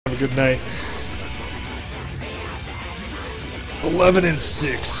Have a good night. 11 and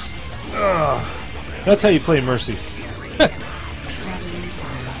 6. Ugh. That's how you play Mercy.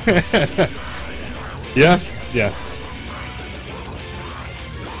 Yeah? Yeah.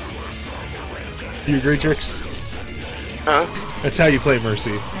 You agree, Trix? Huh? That's how you play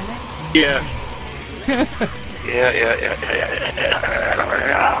Mercy. Yeah. Yeah.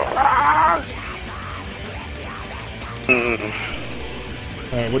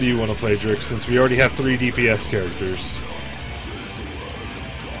 Alright, what do you want to play, Drix, since we already have 3 DPS characters?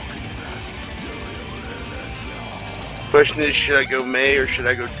 Question is, should I go Mei or should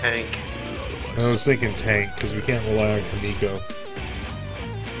I go tank? I was thinking tank, because we can't rely on Kamiko.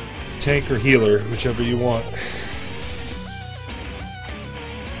 Tank or healer, whichever you want.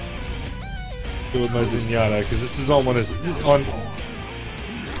 Go with my Zenyatta, because this is on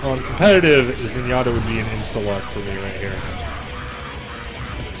competitive, Zenyatta would be an insta-lock for me right here.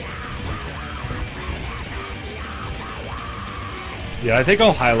 Yeah, I think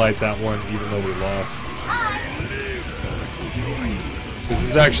I'll highlight that one even though we lost. This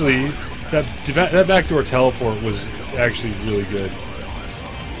is actually... That backdoor teleport was actually really good.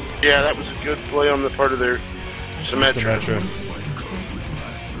 Yeah, that was a good play on the part of their Symmetra.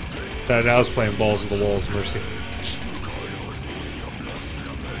 Now I was playing balls to the walls, Mercy.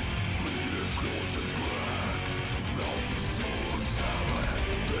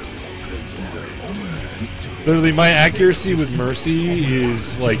 Literally, my accuracy with Mercy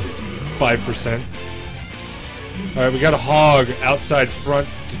is like 5%. Alright, we got a hog outside front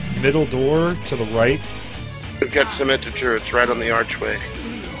middle door to the right. We've got Symmetra turrets right on the archway.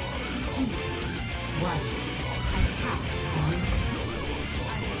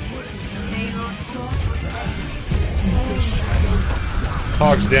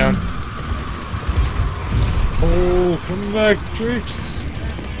 Hog's down. Oh, come back, Drix.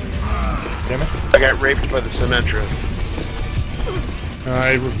 Damn it. I got raped by the Symmetra.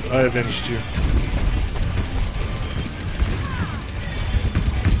 I avenged you.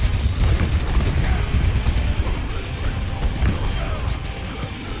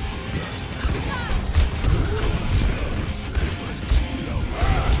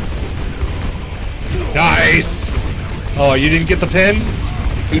 Nice! Oh, you didn't get the pin?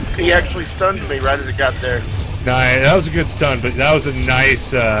 He actually stunned me right as it got there. Nice. That was a good stun, but that was a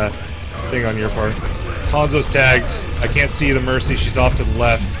nice thing on your part. Hanzo's tagged. I can't see the Mercy. She's off to the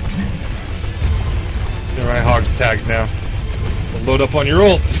left. Alright, Hog's tagged now. Load up on your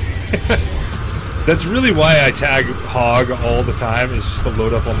ult. That's really why I tag Hog all the time, is just to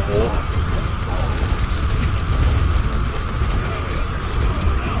load up on the ult.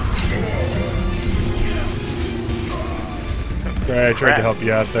 Alright, I tried to help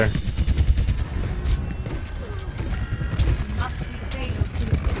you out there.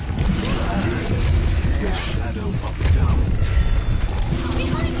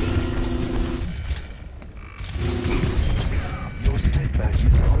 Your setback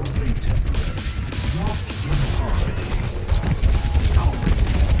is only temporary. Walk in harmony.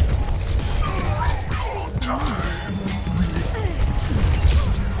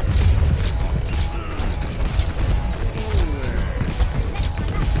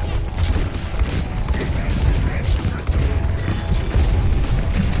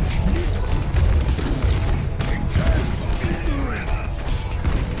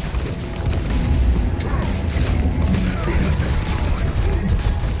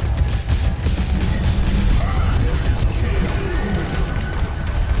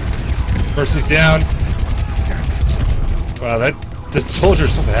 Mercy's down. Wow, that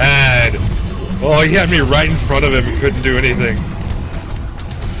soldier's so bad. Oh, he had me right in front of him and couldn't do anything.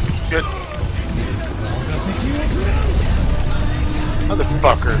 Good.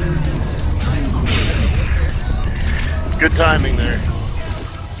 Motherfucker. Good timing there.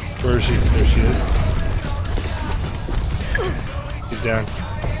 Where is she? There she is. She's down.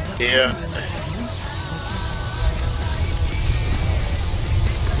 Yeah.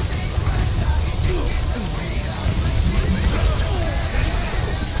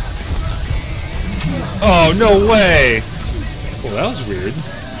 Oh, no way! Well, that was weird.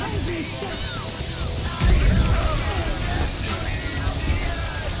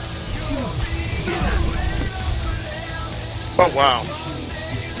 Oh, wow.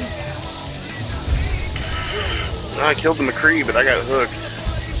 I killed the McCree, but I got hooked.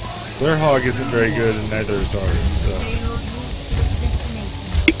 Their hog isn't very good, and neither is ours, so...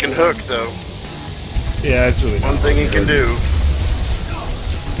 He can hook, though. Yeah, it's really One thing he can do.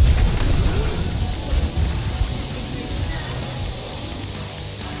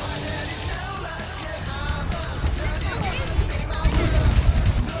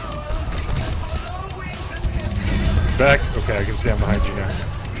 back. Okay, I can stand behind you now.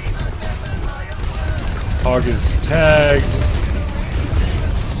 Hog is tagged.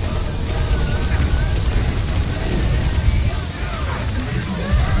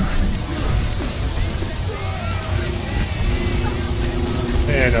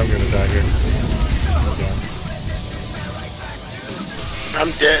 And I'm gonna die here.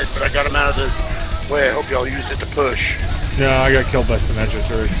 I'm dead, but I got him out of the way. I hope y'all used it to push. No, I got killed by Symmetra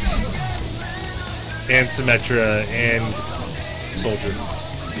turrets. And Symmetra and Soldier.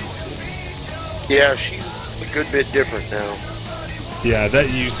 Yeah, she's a good bit different now. Yeah, that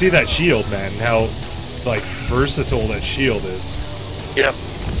you see that shield, man, how like versatile that shield is. Yep.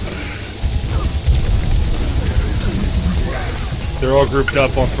 They're all grouped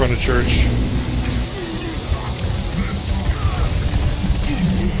up on front of church.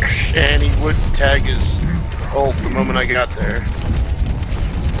 And he would tag his ult the moment I got there.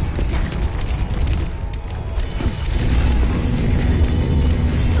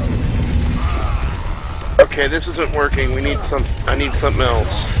 Okay, this isn't working. We need I need something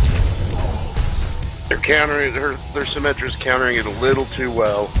else. They're countering their Symmetra's countering it a little too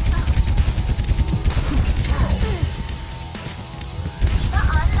well.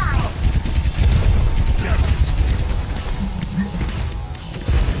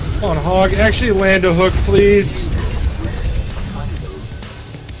 Come on, Hog. Actually land a hook, please.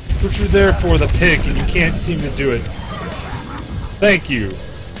 What you're there for, the pick, and you can't seem to do it. Thank you.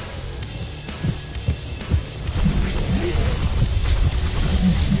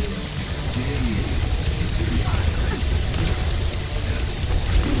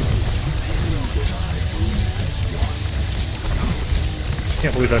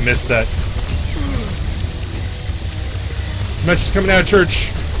 Can't believe I missed that. Symmetra's coming out of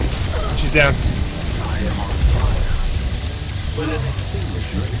church. She's down.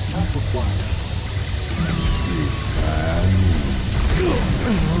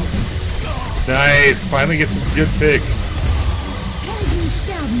 Nice. Finally gets a good pick.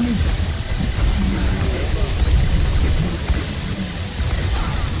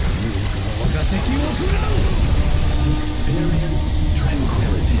 Experience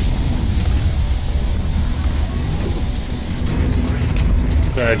tranquility.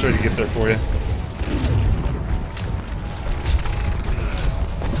 Sorry, I tried to get there for you.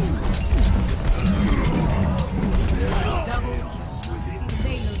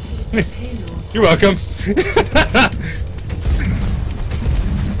 You're welcome.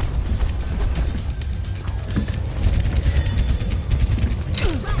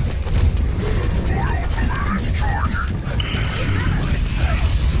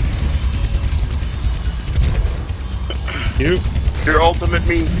 You. Your ultimate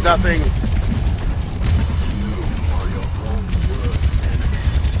means nothing.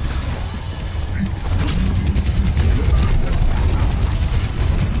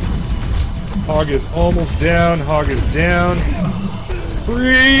 Hog is almost down. Hog is down.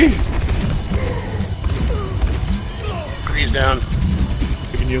 Free. He's down.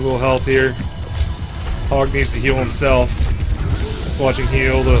 Giving you a little health here. Hog needs to heal himself. Watching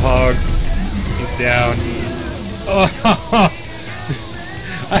heal the Hog. He's down. Oh,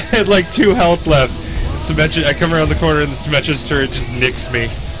 I had like 2 health left. Symmetra, I come around the corner and the Symmetra's turret just nicks me.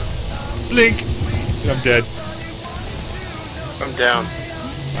 Blink! And I'm dead. I'm down.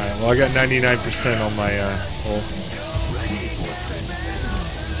 Alright, well I got 99% on my ult.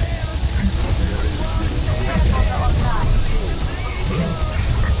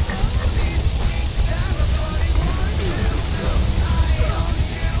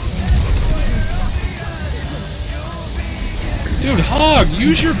 Dude, Hog,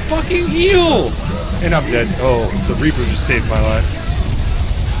 use your fucking heal! And I'm dead. Oh, the Reaper just saved my life.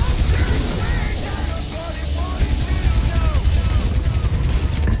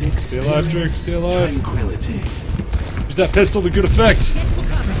 Stay alive, Drake, stay alive. Tranquility. Use that pistol to good effect.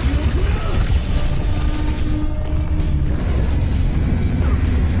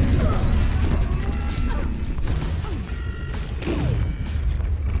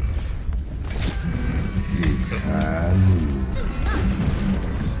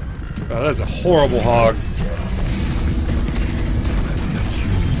 Oh, that's a horrible Hog.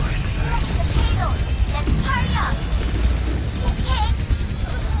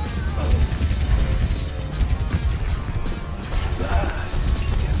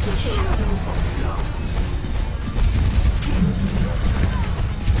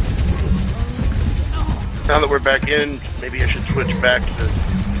 Now that we're back in, maybe I should switch back to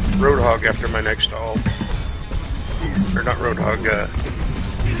Roadhog after my next ult. Or not Roadhog,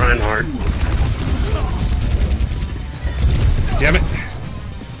 Reinhardt. Damn it.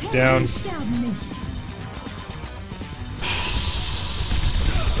 Down.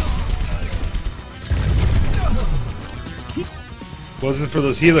 Wasn't for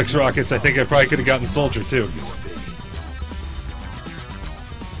those Helix rockets, I think I probably could have gotten Soldier too.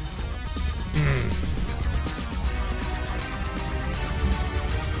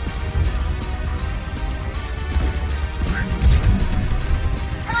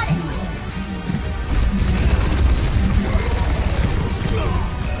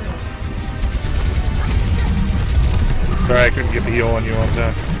 Sorry, I couldn't get the heal on you on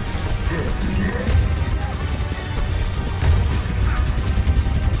time.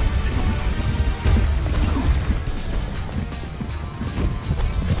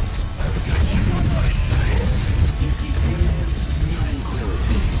 I've got you on my sights. Experience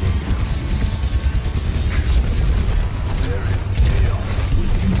tranquility. There is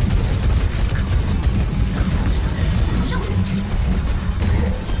chaos.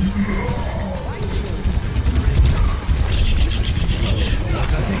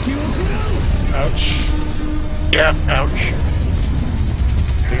 Ouch. Yeah, ouch.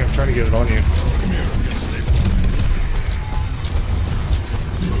 I think I'm trying to get it on you.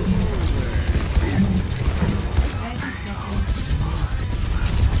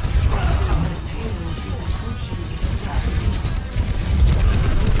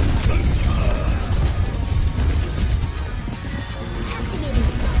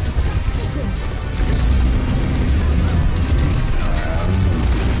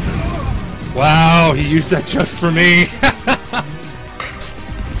 Wow, he used that just for me.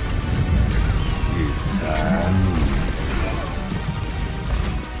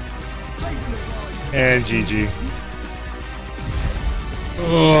 And GG.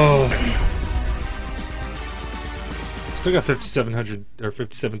 Oh. Still got 5,700 or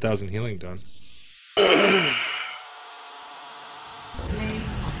 57,000 healing done.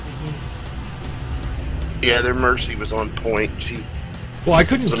 Yeah, their Mercy was on point. She Well, I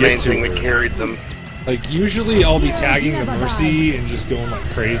couldn't was the get main to thing her. that carried them. Like, usually I'll be tagging the Mercy and just going like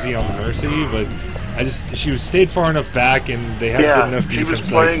crazy on the Mercy, but she was stayed far enough back and they had Yeah, good enough she was defense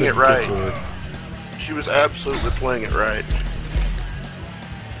that I playing it couldn't get right. to her. She was absolutely playing it right.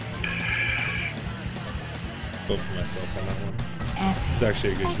 Vote for myself on that one. It's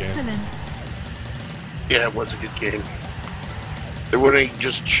actually a good game. Excellent. Yeah, it was a good game. There weren't any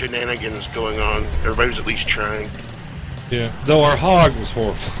just shenanigans going on. Everybody was at least trying. Yeah, though our hog was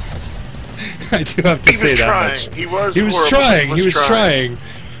horrible. I do have to He say was that trying. much. He was He was horrible, trying. but He was trying.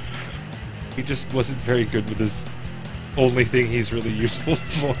 He just wasn't very good with his only thing he's really useful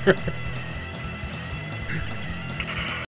for.